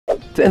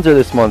To enter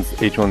this month's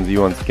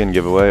H1Z1 skin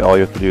giveaway, all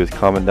you have to do is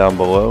comment down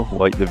below,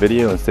 like the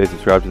video, and stay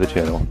subscribed to the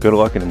channel. Good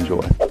luck and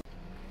enjoy.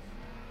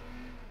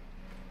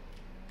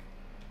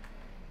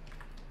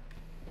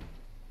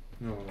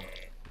 Oh,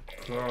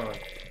 God.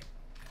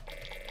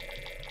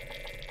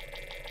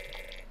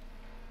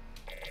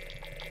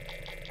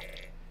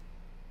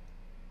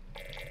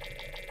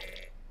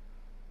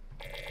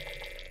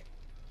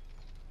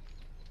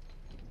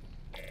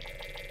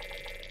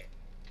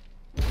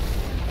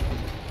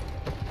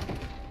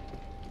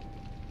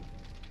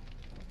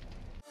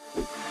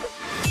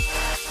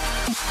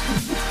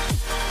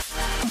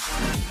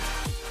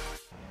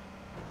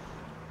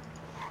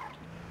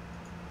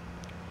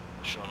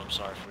 Sean, I'm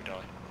sorry if we die.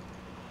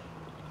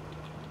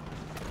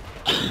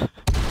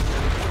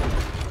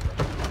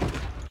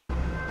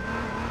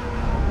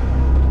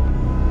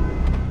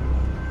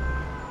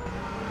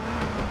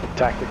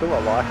 Tactical, I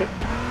like it.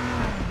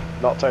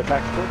 Not so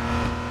tactical.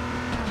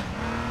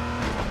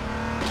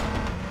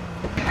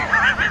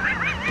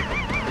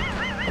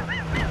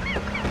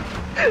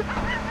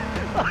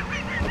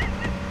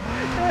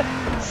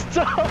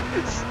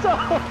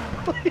 Stop,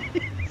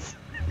 please.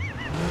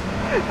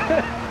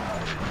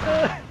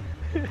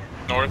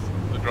 North,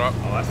 the drop.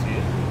 Oh, I see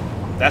it.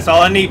 That's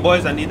all I need,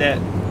 boys. I need that,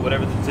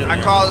 whatever that's in there.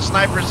 I call the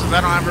snipers since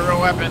I don't have a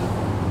real weapon.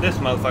 This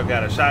motherfucker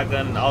got a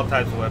shotgun and all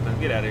types of weapons.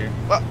 Get out of here.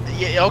 Well,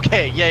 yeah,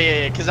 okay,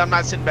 yeah, because I'm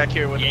not sitting back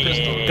here with a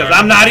pistol. Because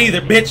I'm not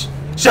either, bitch.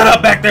 Shut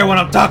up back there when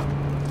I'm talking.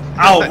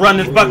 I'll run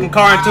this fucking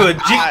car into a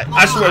Jeep.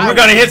 I swear, we're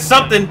gonna hit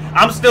something.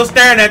 I'm still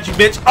staring at you,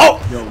 bitch. Oh!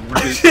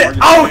 Shit.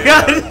 Oh,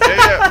 God.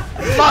 Yeah.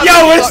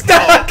 Yo, we're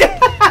stuck.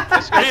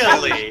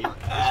 Really?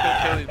 Let's go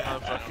kill these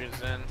motherfuckers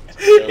then.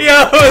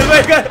 Yo,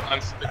 my God.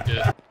 I'm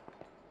stuck.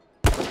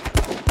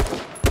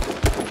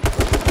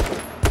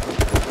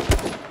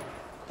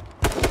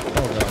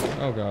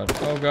 Oh god,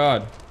 oh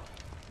god.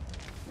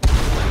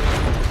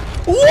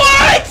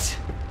 What?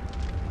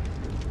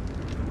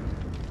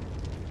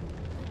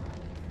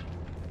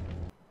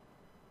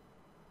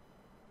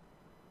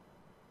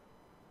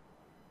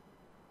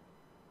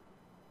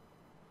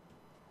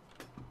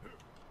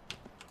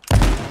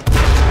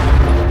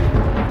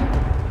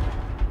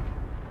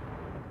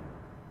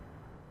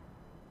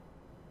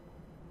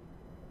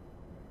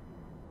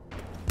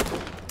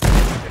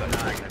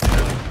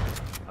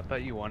 I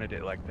thought you wanted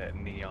it like that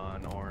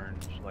neon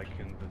orange, like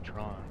in the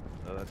Tron.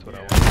 So that's what I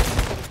wanted.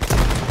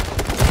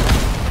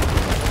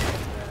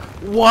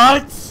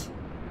 What?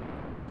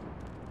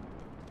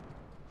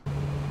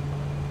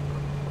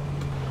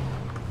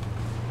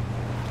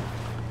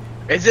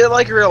 Is it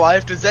like real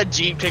life? Does that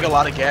Jeep take a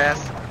lot of gas?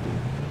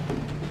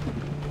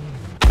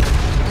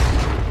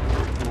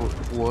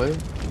 What?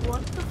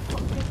 What the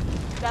fuck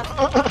is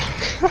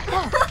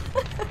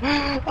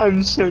that?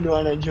 I'm so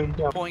glad I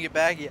jumped out. Pulling it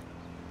back yet?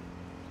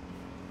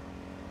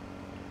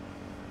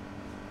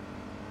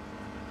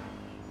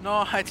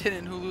 No, I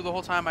didn't Hulu the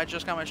whole time. I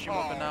just got my stream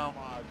open now.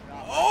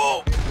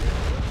 Oh!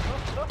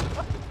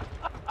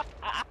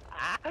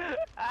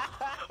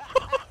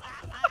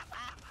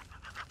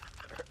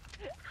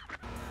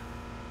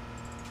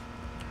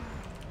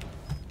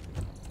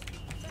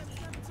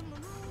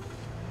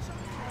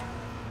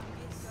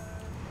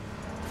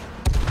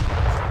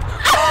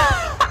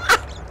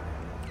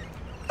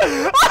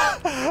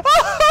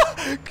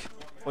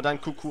 Und dann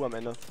QQ am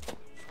Ende.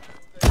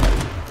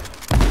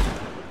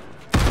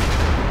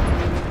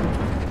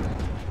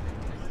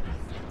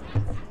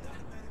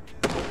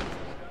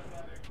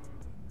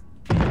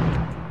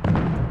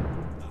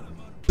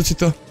 C'est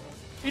toi.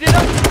 Il est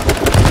là!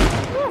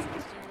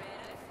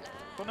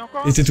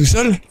 Il était tout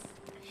seul?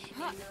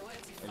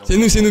 C'est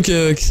nous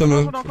qui sommes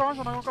là.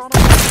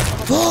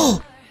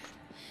 Oh!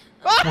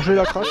 Mangez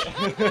la crache.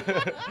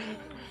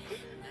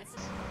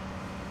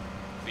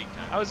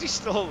 How is he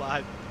still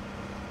alive?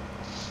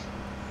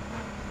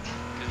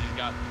 Because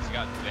he's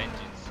got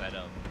vengeance set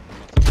up.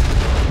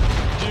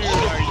 Dude,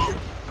 are you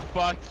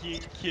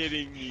fucking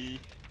kidding me?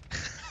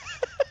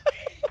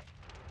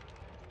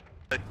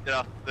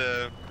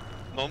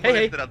 Någon Hej, var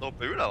hej. inte rädd att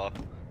hoppa ur där, va?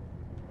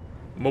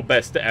 Må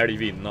bästa älg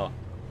vinna.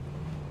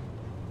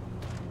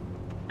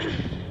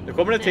 Nu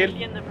kommer det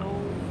till.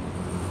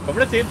 Kommer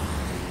det till.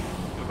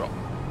 Det är bra.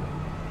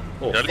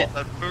 Åh, Jag fan.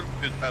 litar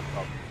fullt ut på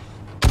ettan.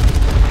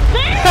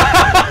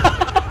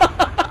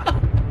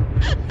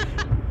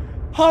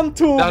 Han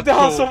tog det,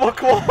 han som var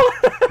kvar.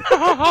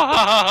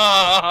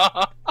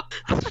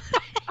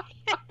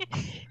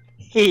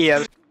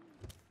 Helt.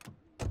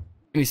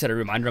 Let me set a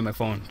reminder on my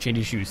phone. Change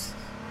your shoes.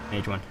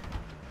 H1.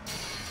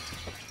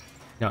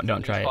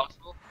 Don't try it.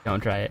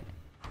 Don't try it.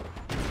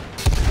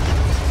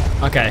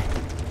 Okay.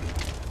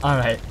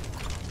 Alright.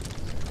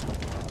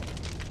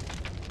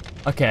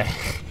 Okay.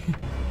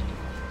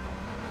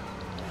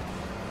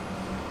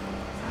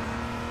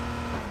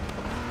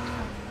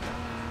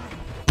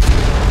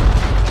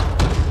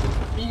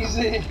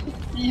 Easy,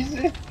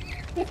 easy.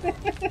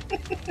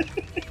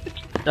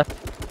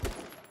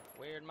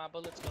 Where'd my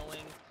bullets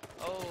going?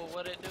 Oh,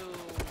 what it do? Boom,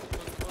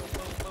 boom,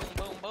 boom, boom,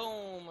 boom,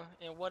 boom.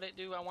 And what it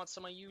do? I want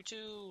some of you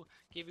too.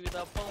 Give you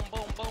the boom,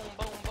 boom, boom,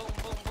 boom, boom,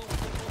 boom, boom,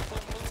 boom.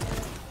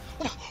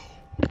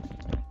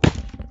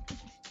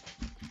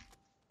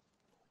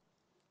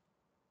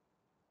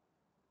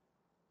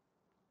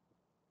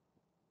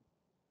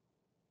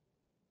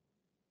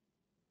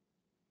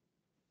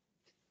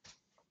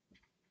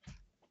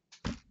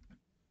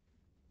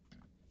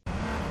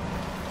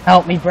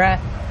 Help me, bruh.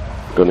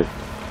 Gonna.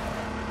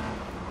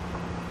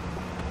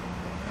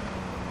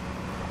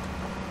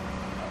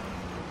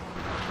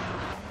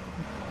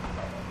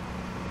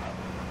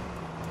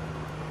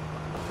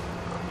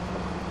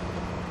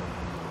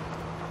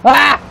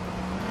 Ah!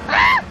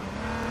 Ah!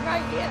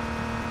 Right here.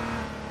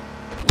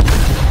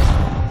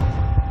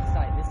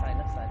 This side,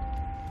 left side.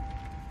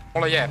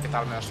 Mulla on jeeppi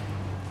täällä myös.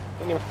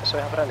 Niin, mutta se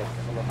on ihan väliin.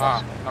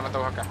 No mä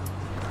tuun hakee.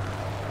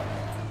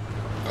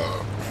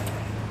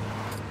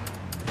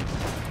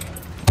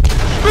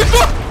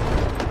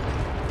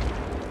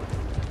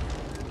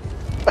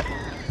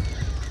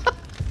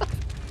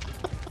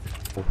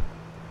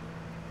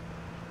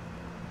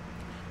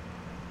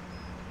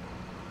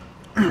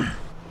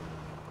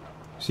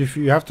 So if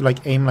you have to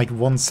like aim like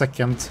 1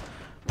 second.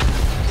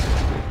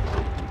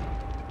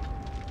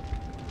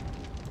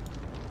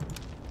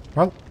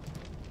 Well,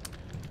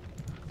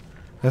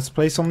 let's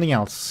play something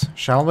else,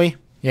 shall we?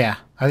 Yeah,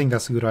 I think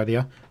that's a good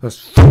idea. Let's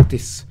fuck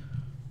this.